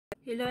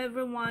Hello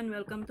everyone!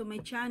 Welcome to my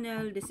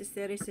channel. This is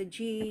Teresa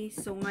G.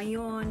 So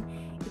ngayon,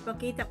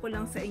 ipakita ko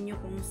lang sa inyo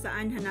kung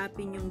saan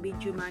hanapin yung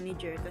video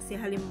manager. Kasi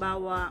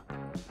halimbawa,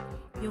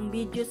 yung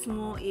videos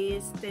mo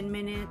is 10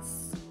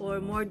 minutes or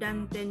more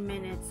than 10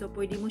 minutes. So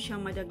pwede mo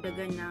siyang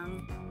madagdagan ng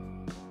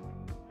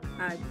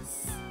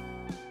ads.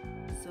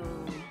 So,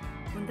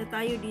 punta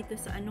tayo dito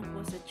sa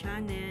sa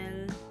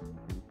channel.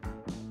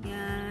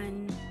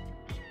 Yan.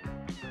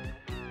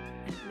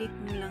 I-click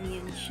mo lang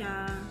yan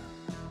siya.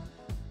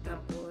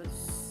 Tapos,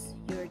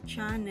 your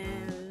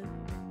channel.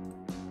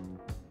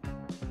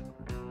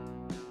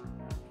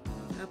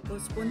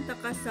 Tapos, punta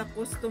ka sa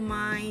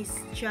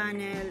customize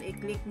channel.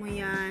 I-click mo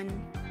yan.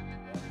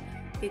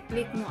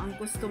 I-click mo ang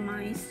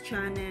customize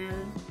channel.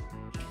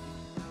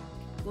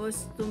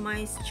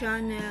 Customize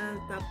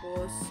channel.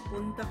 Tapos,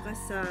 punta ka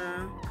sa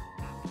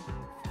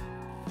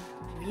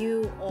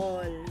view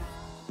all.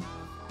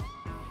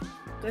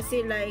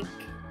 Kasi like,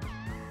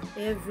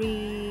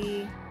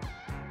 every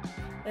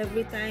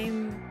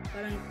time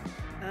parang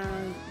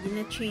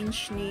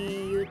gina-change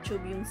ni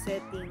YouTube yung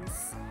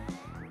settings.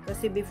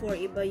 Kasi before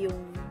iba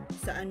yung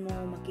saan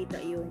mo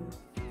makita yung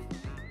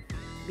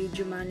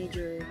video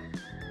manager.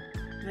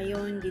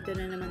 Ngayon dito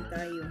na naman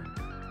tayo.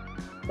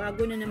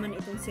 Bago na naman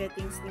itong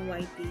settings ni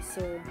YT.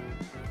 So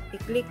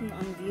i-click mo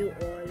ang view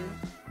all.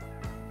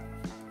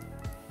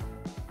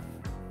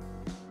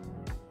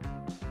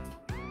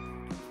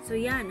 So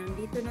yan,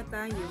 nandito na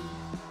tayo.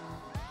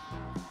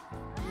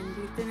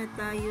 Nandito na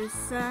tayo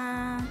sa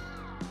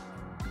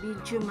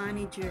video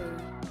manager.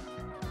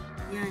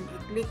 Yan,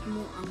 i-click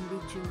mo ang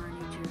video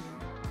manager.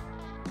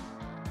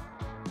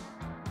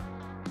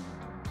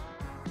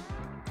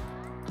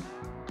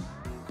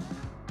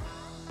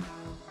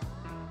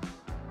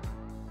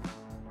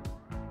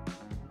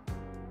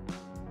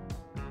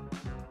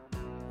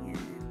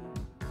 Yan.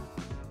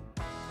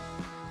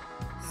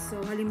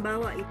 So,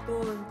 halimbawa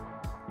ito,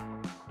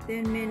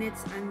 10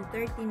 minutes and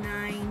 39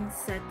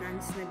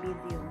 seconds na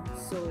video.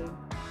 So,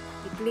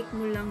 i-click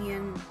mo lang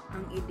yan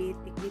ang edit.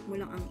 I-click mo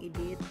lang ang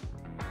edit.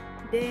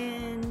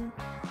 Then,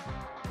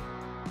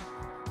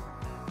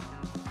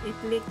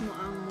 i-click mo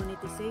ang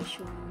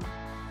monetization.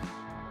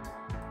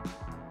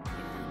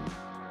 Yan.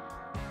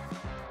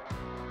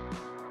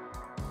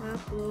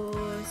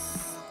 Tapos,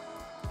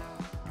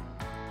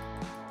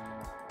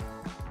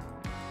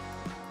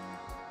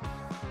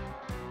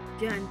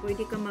 dyan,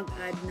 pwede ka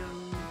mag-add ng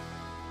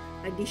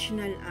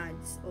additional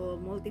ads o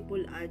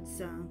multiple ads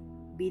sa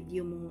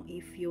video mo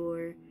if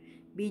your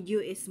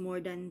video is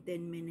more than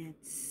 10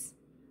 minutes.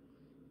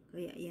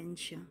 Kaya yan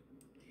siya.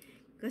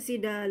 Kasi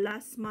the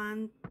last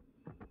month,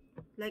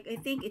 like I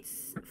think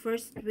it's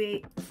first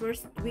week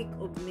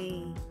of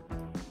May,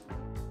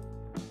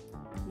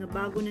 na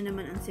bago na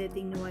naman ang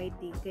setting ni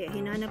YT. Kaya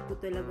hinanap ko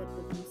talaga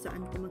to kung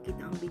saan ko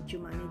makita ang video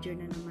manager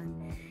na naman.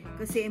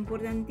 Kasi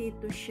importante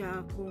ito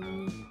siya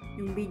kung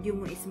yung video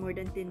mo is more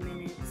than 10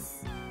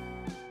 minutes.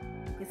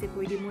 Kasi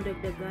pwede mo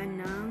dagdagan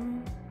ng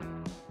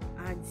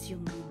ads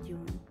yung video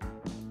mo.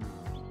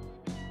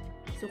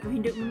 So, kung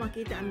hindi mo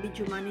makita ang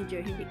video manager,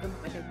 hindi ka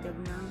makadagdag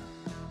ng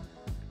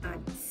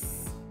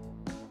ads.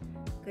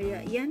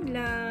 Kaya, yan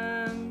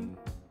lang.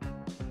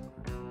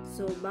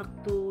 So, back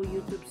to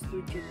YouTube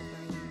Studio na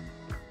tayo.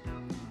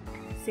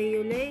 See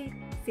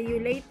you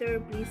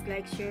later. Please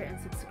like, share, and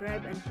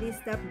subscribe. And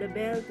please tap the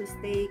bell to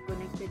stay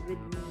connected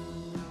with me.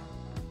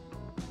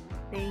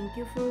 Thank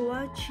you for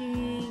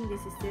watching.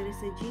 This is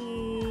Teresa G.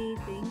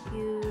 Thank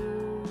you.